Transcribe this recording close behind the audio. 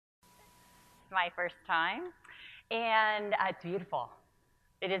my first time, and it's beautiful.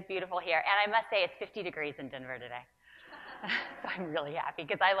 It is beautiful here, and I must say it's 50 degrees in Denver today. So I'm really happy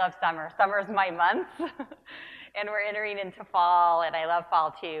because I love summer. Summer is my month, and we're entering into fall, and I love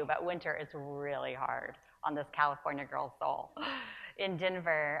fall too, but winter is really hard on this California girl's soul in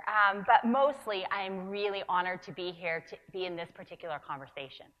Denver. But mostly, I'm really honored to be here to be in this particular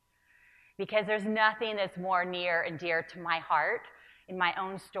conversation because there's nothing that's more near and dear to my heart in my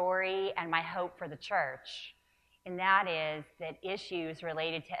own story and my hope for the church. And that is that issues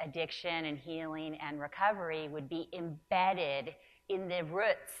related to addiction and healing and recovery would be embedded in the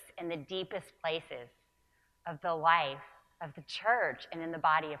roots and the deepest places of the life of the church and in the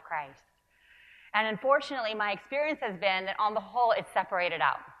body of Christ. And unfortunately, my experience has been that on the whole, it's separated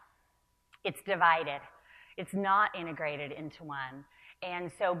out. It's divided. It's not integrated into one.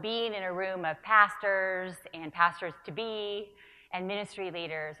 And so being in a room of pastors and pastors-to-be and ministry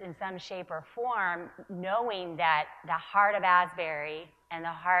leaders in some shape or form, knowing that the heart of Asbury and the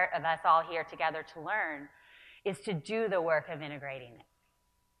heart of us all here together to learn is to do the work of integrating it,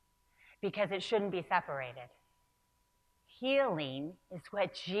 because it shouldn't be separated. Healing is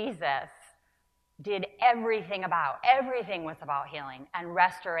what Jesus did everything about. Everything was about healing and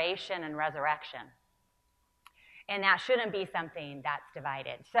restoration and resurrection. And that shouldn't be something that's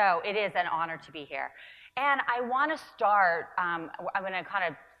divided. So it is an honor to be here. And I want to start, I'm going to kind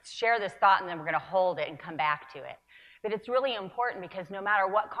of share this thought and then we're going to hold it and come back to it. But it's really important because no matter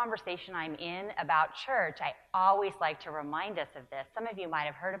what conversation I'm in about church, I always like to remind us of this. Some of you might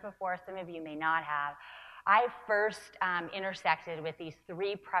have heard it before, some of you may not have. I first intersected with these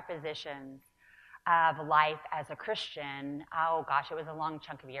three prepositions of life as a Christian. Oh gosh, it was a long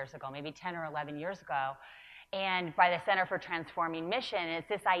chunk of years ago, maybe 10 or 11 years ago. And by the Center for Transforming Mission, it's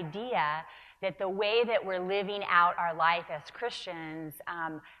this idea that the way that we're living out our life as Christians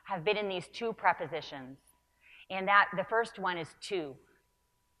have been in these two prepositions. And that the first one is to.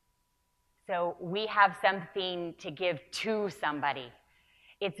 So we have something to give to somebody.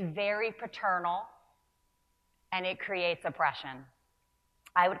 It's very paternal, and it creates oppression.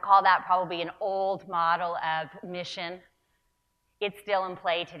 I would call that probably an old model of mission. It's still in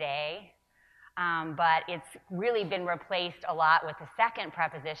play today. But it's really been replaced a lot with the second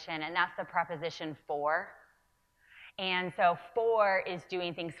preposition, and that's the preposition for. And so for is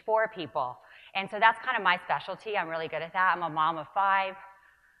doing things for people. And so that's kind of my specialty. I'm really good at that. I'm a mom of 5.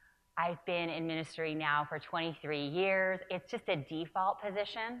 I've been in ministry now for 23 years. It's just a default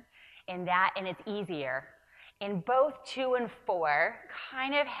position in that, and it's easier. And both 2 and 4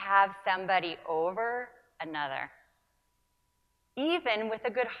 kind of have somebody over another. Even with a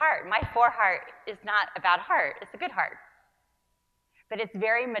good heart. My 4 heart is not a bad heart, it's a good heart. But it's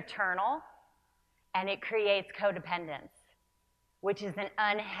very maternal, and it creates codependence, which is an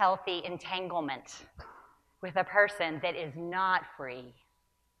unhealthy entanglement with a person that is not free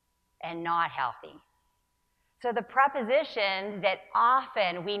and not healthy. So the preposition that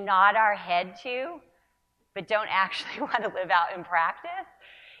often we nod our head to, but don't actually want to live out in practice,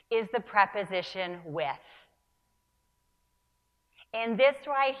 is the preposition with. And this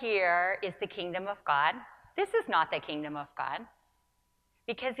right here is the kingdom of God. This is not the kingdom of God,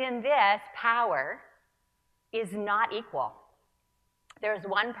 because in this, power is not equal. There's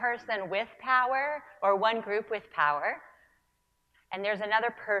one person with power, or one group with power, and there's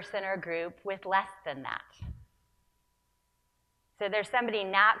another person or group with less than that. So there's somebody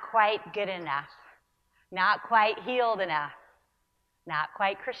not quite good enough, not quite healed enough, not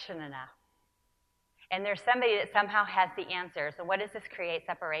quite Christian enough. And there's somebody that somehow has the answers. And what does this create?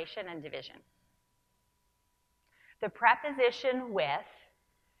 Separation and division. The preposition with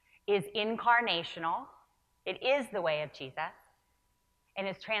is incarnational. It is the way of Jesus. And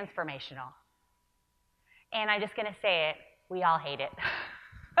it's transformational. And I'm just going to say it. We all hate it.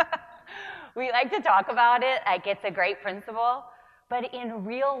 We like to talk about it like it's a great principle. But in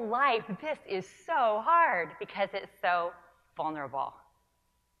real life, this is so hard because it's so vulnerable.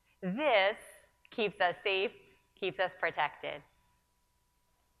 This keeps us safe, keeps us protected,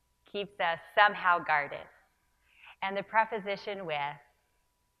 keeps us somehow guarded. And the preposition with,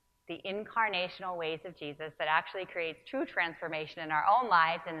 the incarnational ways of Jesus that actually creates true transformation in our own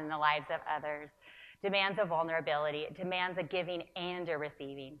lives and in the lives of others, demands a vulnerability. It demands a giving and a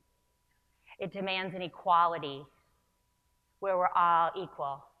receiving. It demands an equality where we're all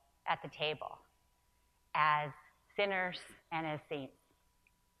equal at the table as sinners and as saints,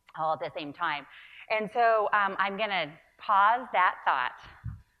 all at the same time. And so I'm going to pause that thought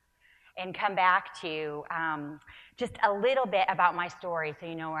and come back to just a little bit about my story so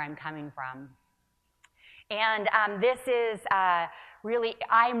you know where I'm coming from. And this is really,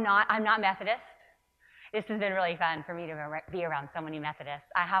 I'm not Methodist. This has been really fun for me to be around so many Methodists.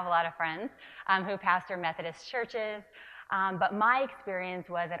 I have a lot of friends who pastor Methodist churches, but my experience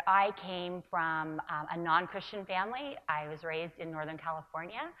was that I came from a non-Christian family. I was raised in Northern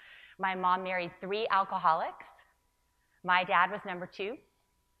California. My mom married 3 alcoholics. My dad was number 2.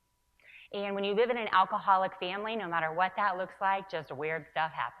 And when you live in an alcoholic family, no matter what that looks like, just weird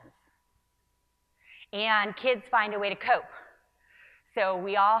stuff happens. And kids find a way to cope. So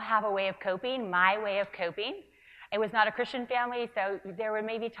we all have a way of coping. My way of coping, it was not a Christian family, so there would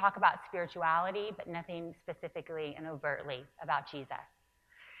maybe talk about spirituality, but nothing specifically and overtly about Jesus.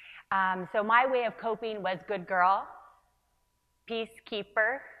 So my way of coping was good girl,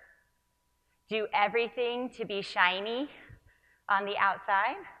 peacekeeper, do everything to be shiny on the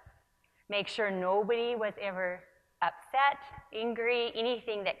outside, make sure nobody was ever upset, angry,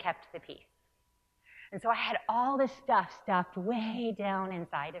 anything that kept the peace. And so I had all this stuff stuffed way down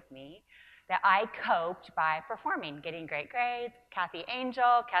inside of me that I coped by performing, getting great grades, Kathy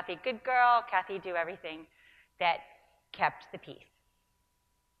Angel, Kathy good girl, Kathy do everything that kept the peace.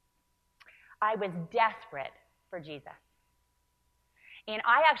 I was desperate for Jesus. And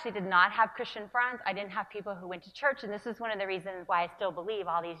I actually did not have Christian friends. I didn't have people who went to church, and this is one of the reasons why I still believe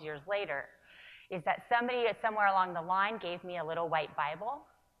all these years later, is that somebody somewhere along the line gave me a little white Bible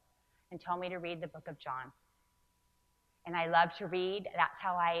and told me to read the book of John. And I love to read. That's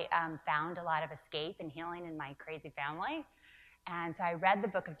how I found a lot of escape and healing in my crazy family. And so I read the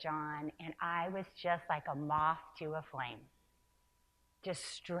book of John, and I was just like a moth to a flame, just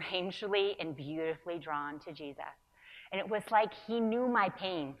strangely and beautifully drawn to Jesus. And it was like he knew my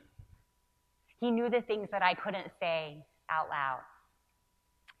pain. He knew the things that I couldn't say out loud.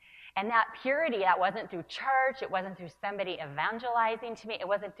 And that purity, that wasn't through church, it wasn't through somebody evangelizing to me, it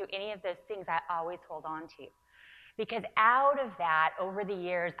wasn't through any of those things I always hold on to. Because out of that, over the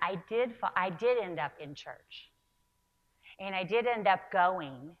years, I did end up in church. And I did end up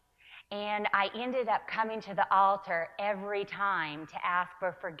going. And I ended up coming to the altar every time to ask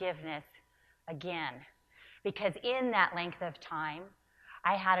for forgiveness again. Because in that length of time,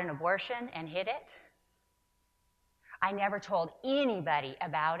 I had an abortion and hid it. I never told anybody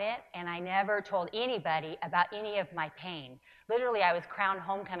about it, and I never told anybody about any of my pain. Literally, I was crowned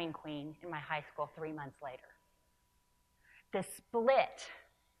homecoming queen in my high school 3 months later. The split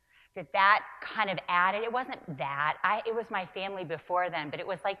that kind of added, it wasn't that. It was my family before then, but it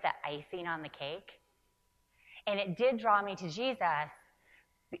was like the icing on the cake. And it did draw me to Jesus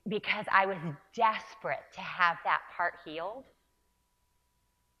because I was desperate to have that part healed.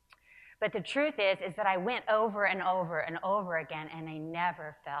 But the truth is that I went over and over and over again, and I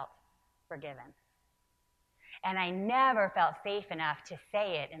never felt forgiven. And I never felt safe enough to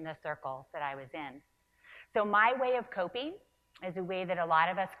say it in the circles that I was in. So my way of coping is a way that a lot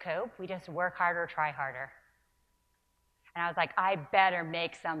of us cope. We just work harder, try harder. And I was like, I better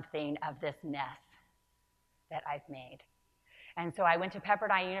make something of this mess that I've made. And so I went to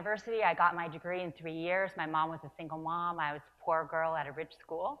Pepperdine University. I got my degree in 3 years. My mom was a single mom. I was a poor girl at a rich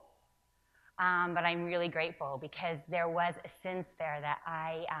school. But I'm really grateful because there was a sense there that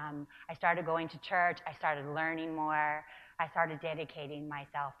I started going to church. I started learning more. I started dedicating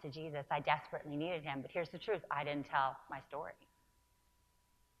myself to Jesus. I desperately needed him. But here's the truth. I didn't tell my story.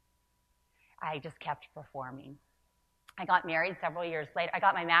 I just kept performing. I got married several years later. I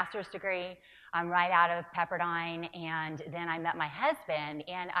got my master's degree right out of Pepperdine, and then I met my husband,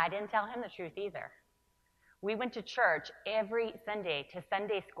 and I didn't tell him the truth either. We went to church every Sunday to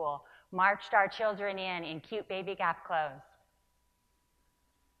Sunday school, marched our children in cute baby Gap clothes.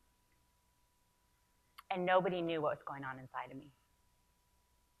 And nobody knew what was going on inside of me.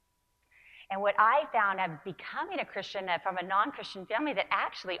 And what I found of becoming a Christian from a non-Christian family, that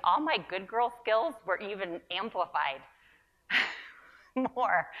actually all my good girl skills were even amplified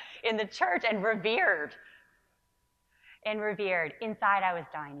more in the church and revered. Inside I was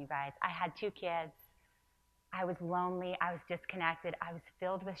dying, you guys. I had 2 kids. I was lonely. I was disconnected. I was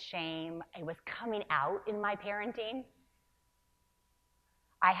filled with shame. It was coming out in my parenting.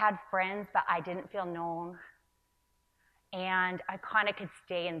 I had friends, but I didn't feel known. And I kind of could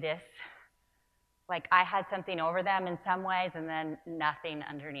stay in this. Like I had something over them in some ways and then nothing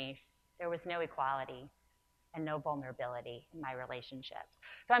underneath. There was no equality and no vulnerability in my relationships.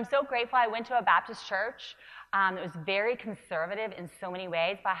 So I'm so grateful I went to a Baptist church. It was very conservative in so many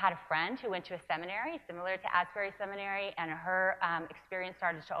ways, but I had a friend who went to a seminary similar to Asbury Seminary, and her experience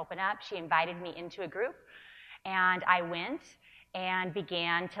started to open up. She invited me into a group, and I went and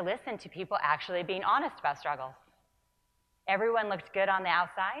began to listen to people actually being honest about struggles. Everyone looked good on the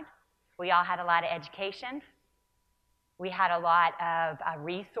outside, We all had a lot of education. We had a lot of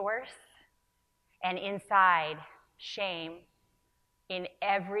resource. And inside, shame in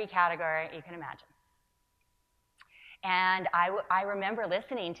every category you can imagine. And I remember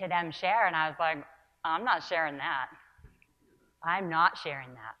listening to them share, and I was like, I'm not sharing that. I'm not sharing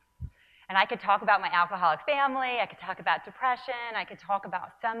that. And I could talk about my alcoholic family, I could talk about depression, I could talk about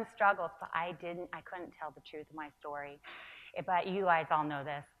some struggles, but I couldn't tell the truth of my story. But you guys all know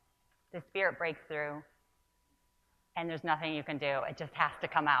this. The Spirit breaks through, and there's nothing you can do. It just has to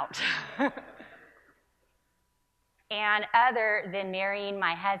come out. And other than marrying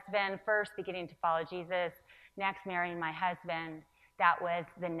my husband, first beginning to follow Jesus, next marrying my husband, that was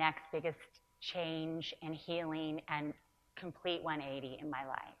the next biggest change and healing and complete 180 in my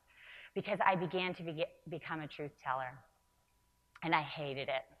life. Because I began to become a truth teller. And I hated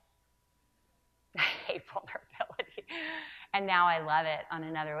it. I hate vulnerability. And now I love it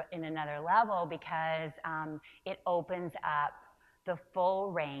in another level because it opens up the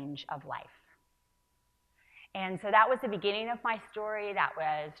full range of life. And so that was the beginning of my story. That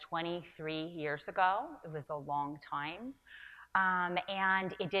was 23 years ago. It was a long time.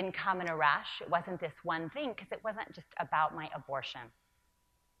 And it didn't come in a rush. It wasn't this one thing because it wasn't just about my abortion.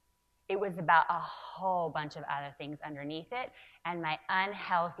 It was about a whole bunch of other things underneath it and my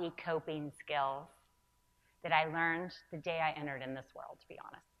unhealthy coping skills that I learned the day I entered in this world, to be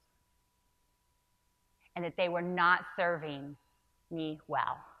honest. And that they were not serving me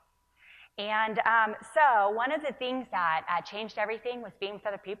well. And so one of the things that changed everything was being with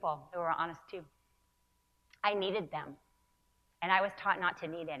other people who were honest too. I needed them. And I was taught not to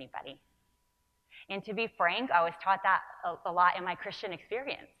need anybody. And to be frank, I was taught that a lot in my Christian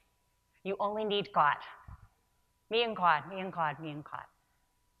experience. You only need God. Me and God, me and God, me and God.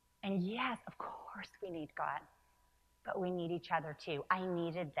 And yes, of course we need God. But we need each other too. I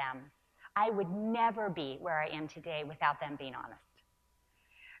needed them. I would never be where I am today without them being honest.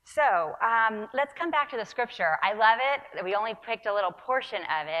 So let's come back to the scripture. I love it. We only picked a little portion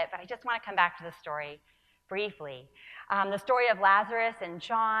of it, but I just want to come back to the story briefly. The story of Lazarus and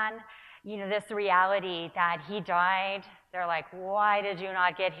John, this reality that he died. They're like, why did you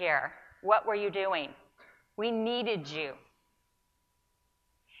not get here? What were you doing? We needed you.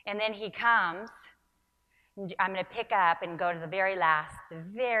 And then he comes. I'm going to pick up and go to the very last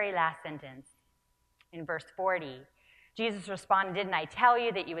sentence in verse 40. Jesus responded, didn't I tell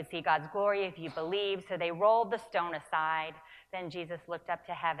you that you would see God's glory if you believe? So they rolled the stone aside. Then Jesus looked up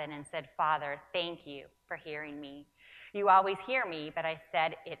to heaven and said, Father, thank you for hearing me. You always hear me, but I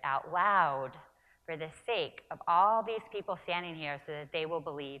said it out loud for the sake of all these people standing here so that they will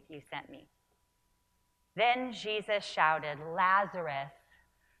believe you sent me. Then Jesus shouted, Lazarus,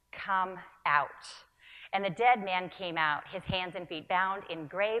 come out. And the dead man came out, his hands and feet bound in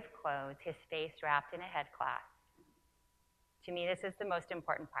grave clothes, his face wrapped in a headcloth. To me, this is the most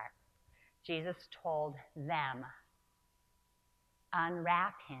important part. Jesus told them,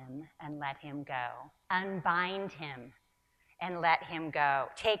 unwrap him and let him go. Unbind him and let him go.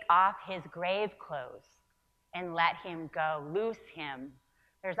 Take off his grave clothes and let him go. Loose him.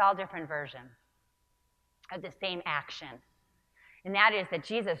 There's all different versions of the same action. And that is that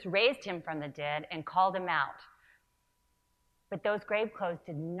Jesus raised him from the dead and called him out. But those grave clothes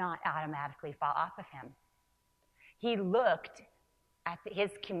did not automatically fall off of him. He looked at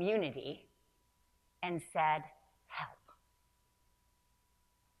his community and said, help.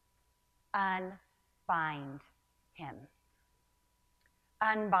 Unbind him.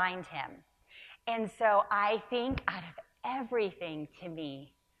 Unbind him. And so I think out of everything, to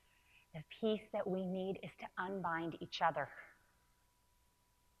me, the piece that we need is to unbind each other.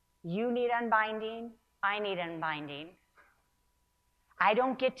 You need unbinding. I need unbinding. I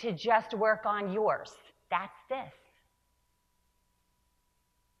don't get to just work on yours. That's this.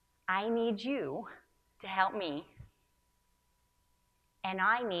 I need you to help me. And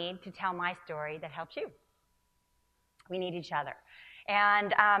I need to tell my story that helps you. We need each other.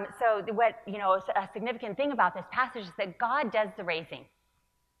 And so a significant thing about this passage is that God does the raising.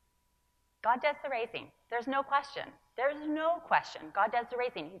 God does the raising. There's no question. There's no question. God does the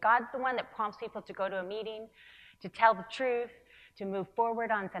raising. God's the one that prompts people to go to a meeting, to tell the truth, to move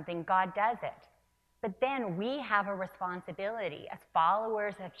forward on something. God does it. But then we have a responsibility as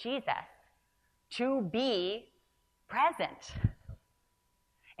followers of Jesus to be present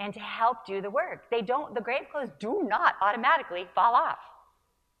and to help do the work. The grave clothes do not automatically fall off.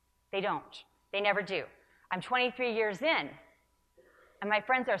 They don't. They never do. I'm 23 years in, and my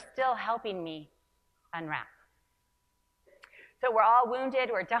friends are still helping me unwrap. So we're all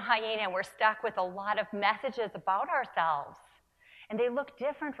wounded, we're dying, and we're stuck with a lot of messages about ourselves And they look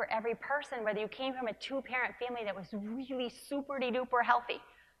different for every person, whether you came from a two-parent family that was really super-duper healthy,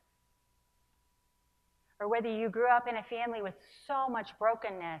 or whether you grew up in a family with so much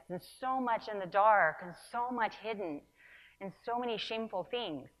brokenness and so much in the dark and so much hidden and so many shameful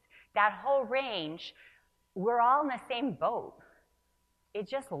things. That whole range, we're all in the same boat. It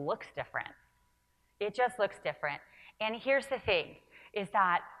just looks different. It just looks different. And here's the thing, is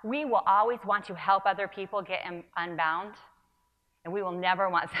that we will always want to help other people get unbound, and we will never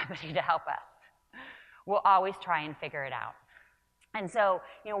want somebody to help us. We'll always try and figure it out. And so,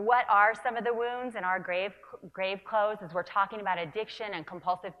 what are some of the wounds in our grave clothes as we're talking about addiction and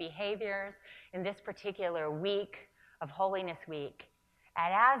compulsive behaviors in this particular week of Holiness Week?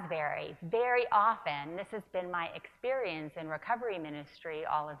 At Asbury, very often, this has been my experience in recovery ministry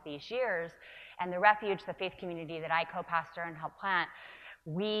all of these years, and the Refuge, the faith community that I co-pastor and help plant,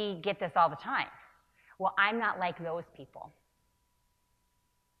 we get this all the time. Well, I'm not like those people.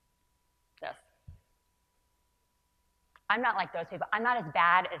 Yes. I'm not like those people. I'm not as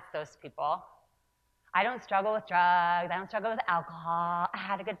bad as those people. I don't struggle with drugs. I don't struggle with alcohol. I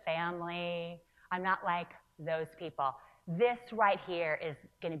had a good family. I'm not like those people. This right here is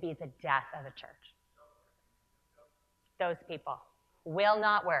going to be the death of the church. Those people will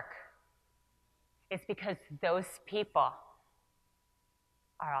not work. It's because those people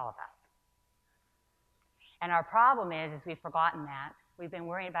are all of us. And our problem is we've forgotten that. We've been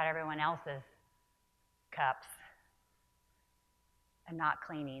worrying about everyone else's cups and not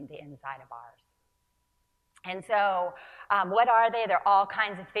cleaning the inside of ours. And so what are they? They're all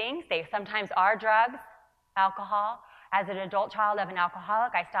kinds of things. They sometimes are drugs, alcohol. As an adult child of an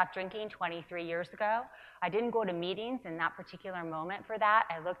alcoholic, I stopped drinking 23 years ago. I didn't go to meetings in that particular moment for that.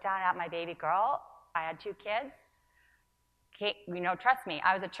 I looked down at my baby girl. I had 2 kids. Trust me,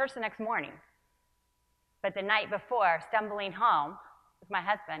 I was at church the next morning. But the night before, stumbling home with my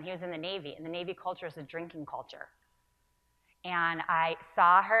husband, he was in the Navy, and the Navy culture is a drinking culture. And I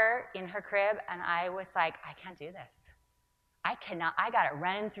saw her in her crib, and I was like, I can't do this. I got it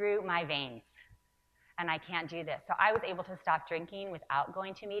running through my veins. And I can't do this. So I was able to stop drinking without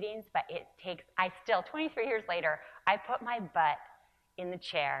going to meetings, but it takes, 23 years later, I put my butt in the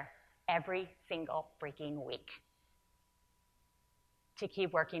chair every single freaking week to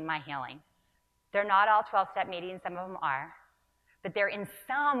keep working my healing. They're not all 12-step meetings, some of them are, but they're in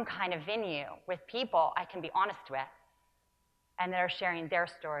some kind of venue with people I can be honest with, and they're sharing their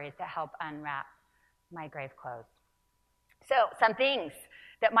stories to help unwrap my grave clothes. So some things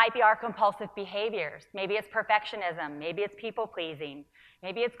that might be our compulsive behaviors. Maybe it's perfectionism. Maybe it's people-pleasing.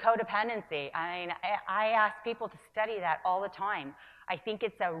 Maybe it's codependency. I ask people to study that all the time. I think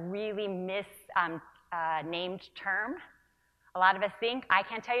it's a really misnamed term. A lot of us think, I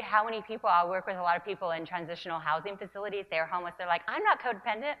can't tell you how many people, I work with a lot of people in transitional housing facilities. They're homeless. They're like, I'm not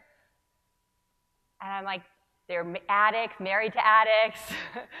codependent. And I'm like, they're addicts, married to addicts,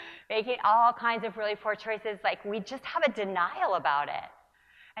 making all kinds of really poor choices. Like, we just have a denial about it.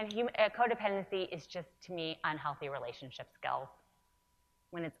 And codependency is just, to me, unhealthy relationship skills.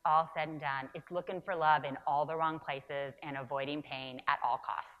 When it's all said and done, it's looking for love in all the wrong places and avoiding pain at all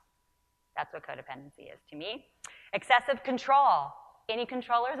costs. That's what codependency is to me. Excessive control. Any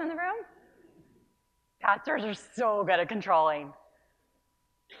controllers in the room? Pastors are so good at controlling.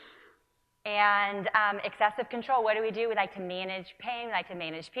 And excessive control, what do? We like to manage pain, we like to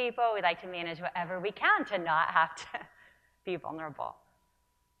manage people, we like to manage whatever we can to not have to be vulnerable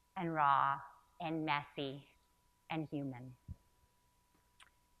and raw and messy and human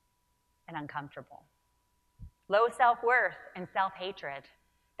and uncomfortable. Low self-worth and self-hatred,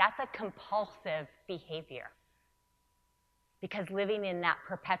 that's a compulsive behavior. Because living in that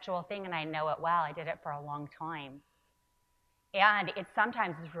perpetual thing, and I know it well, I did it for a long time, and it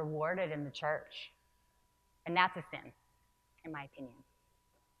sometimes is rewarded in the church. And that's a sin, in my opinion.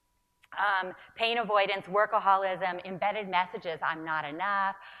 Pain avoidance, workaholism, embedded messages, I'm not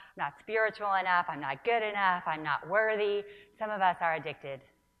enough, I'm not spiritual enough, I'm not good enough, I'm not worthy. Some of us are addicted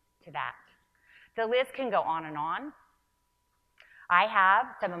to that. The list can go on and on. I have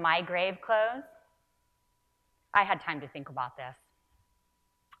some of my grave clothes. I had time to think about this.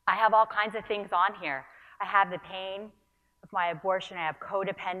 I have all kinds of things on here. I have the pain of my abortion. I have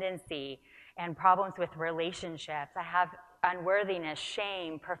codependency and problems with relationships. I have unworthiness,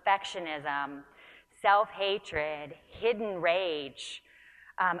 shame, perfectionism, self-hatred, hidden rage,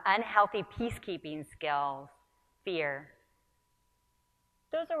 unhealthy peacekeeping skills, fear.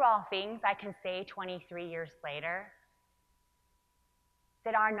 Those are all things I can say 23 years later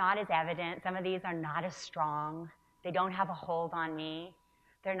that are not as evident. Some of these are not as strong. They don't have a hold on me.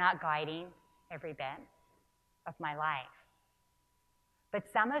 They're not guiding every bit of my life. But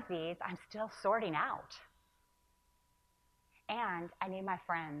some of these I'm still sorting out. And I need my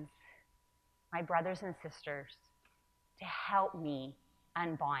friends, my brothers and sisters, to help me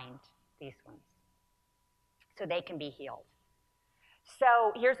unbind these wounds so they can be healed.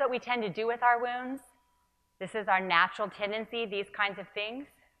 So here's what we tend to do with our wounds. This is our natural tendency, these kinds of things.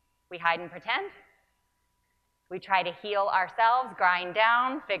 We hide and pretend. We try to heal ourselves, grind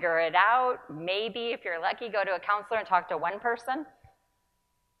down, figure it out. Maybe, if you're lucky, go to a counselor and talk to one person.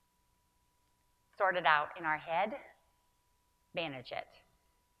 Sort it out in our head, manage it.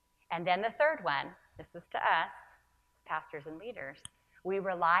 And then the third one, this is to us, pastors and leaders. We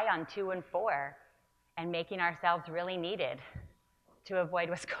rely on 2 and 4 and making ourselves really needed to avoid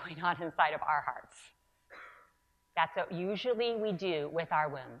what's going on inside of our hearts. That's what usually we do with our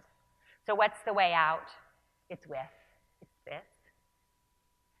wounds. So what's the way out? It's this.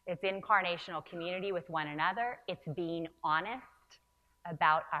 It's incarnational community with one another. It's being honest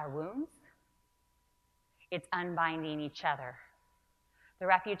about our wounds. It's unbinding each other. The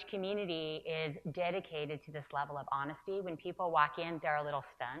refuge community is dedicated to this level of honesty. When people walk in, they're a little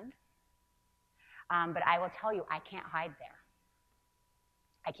stunned. But I will tell you, I can't hide there.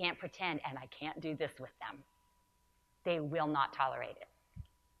 I can't pretend, and I can't do this with them. They will not tolerate it.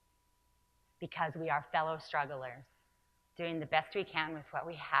 Because we are fellow strugglers, doing the best we can with what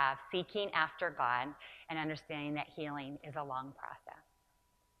we have, seeking after God, and understanding that healing is a long process.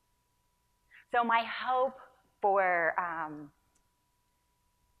 So my hope for,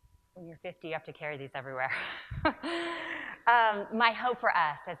 when you're 50, you have to carry these everywhere. My hope for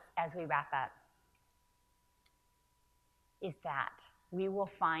us as we wrap up is that we will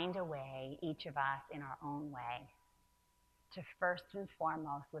find a way, each of us in our own way, to first and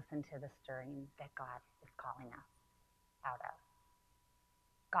foremost listen to the stirring that God is calling us out of.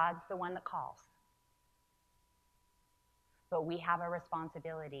 God's the one that calls. But we have a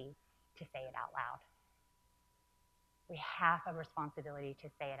responsibility to say it out loud. We have a responsibility to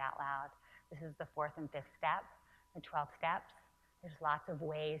say it out loud. This is the 4th and 5th step, the 12 steps. There's lots of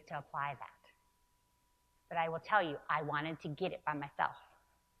ways to apply that. But I will tell you, I wanted to get it by myself.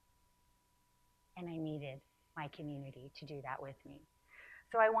 And I needed my community to do that with me.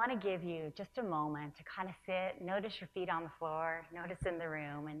 So I want to give you just a moment to kind of sit, notice your feet on the floor, notice in the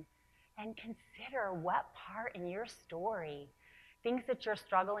room, and consider what part in your story, things that you're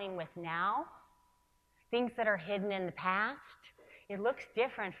struggling with now, things that are hidden in the past. It looks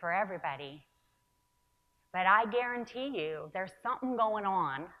different for everybody. But I guarantee you there's something going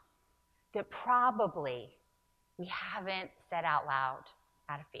on that probably we haven't said out loud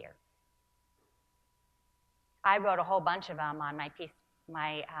out of fear. I wrote a whole bunch of them on my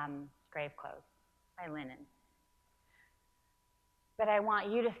grave clothes, my linen. But I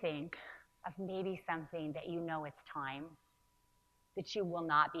want you to think of maybe something that you know it's time, that you will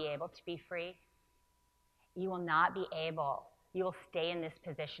not be able to be free. You will not be able, you will stay in this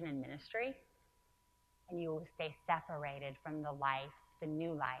position in ministry, and you will stay separated from the life, the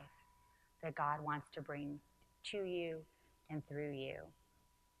new life that God wants to bring to you and through you.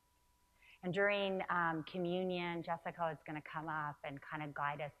 And during communion, Jessica is going to come up and kind of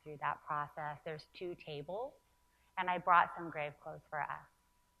guide us through that process. There's 2 tables, and I brought some grave clothes for us.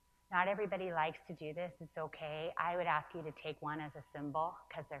 Not everybody likes to do this. It's okay. I would ask you to take one as a symbol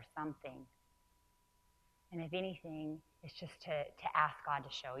because there's something. And if anything, it's just to ask God to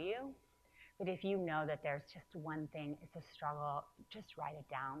show you. But if you know that there's just one thing, it's a struggle, just write it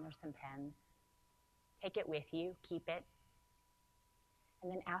down. There's some pens. Take it with you. Keep it.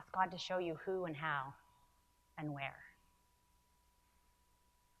 And then ask God to show you who and how and where.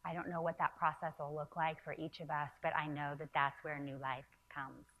 I don't know what that process will look like for each of us, but I know that that's where new life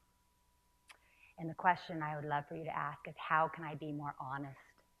comes. And the question I would love for you to ask is, how can I be more honest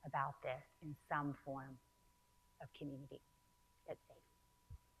about this in some form of community that's safe?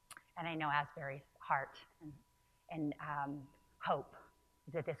 And I know Asbury's heart and hope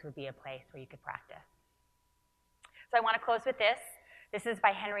is that this would be a place where you could practice. So I want to close with this. This is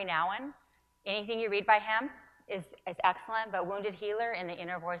by Henry Nouwen. Anything you read by him is excellent, but Wounded Healer and The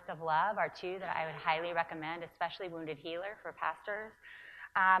Inner Voice of Love are 2 that I would highly recommend, especially Wounded Healer for pastors.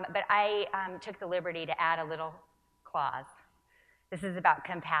 But I took the liberty to add a little clause. This is about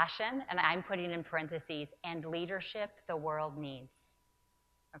compassion, and I'm putting in parentheses, and leadership the world needs.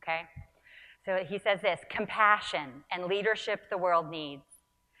 Okay? So he says this: compassion and leadership the world needs,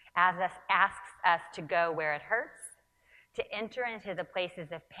 asks us to go where it hurts, to enter into the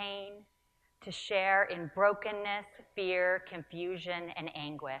places of pain, to share in brokenness, fear, confusion, and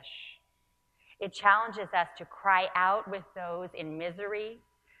anguish. It challenges us to cry out with those in misery,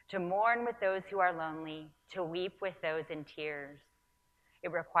 to mourn with those who are lonely, to weep with those in tears,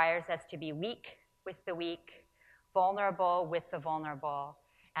 It requires us to be weak with the weak, vulnerable with the vulnerable,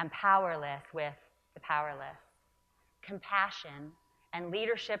 and powerless with the powerless. Compassion and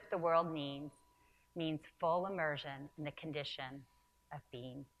leadership the world needs means full immersion in the condition of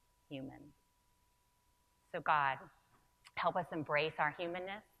being human. So God, help us embrace our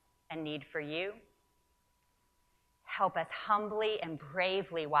humanness and need for you. Help us humbly and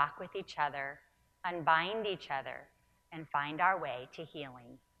bravely walk with each other, unbind each other, and find our way to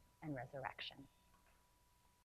healing and resurrection.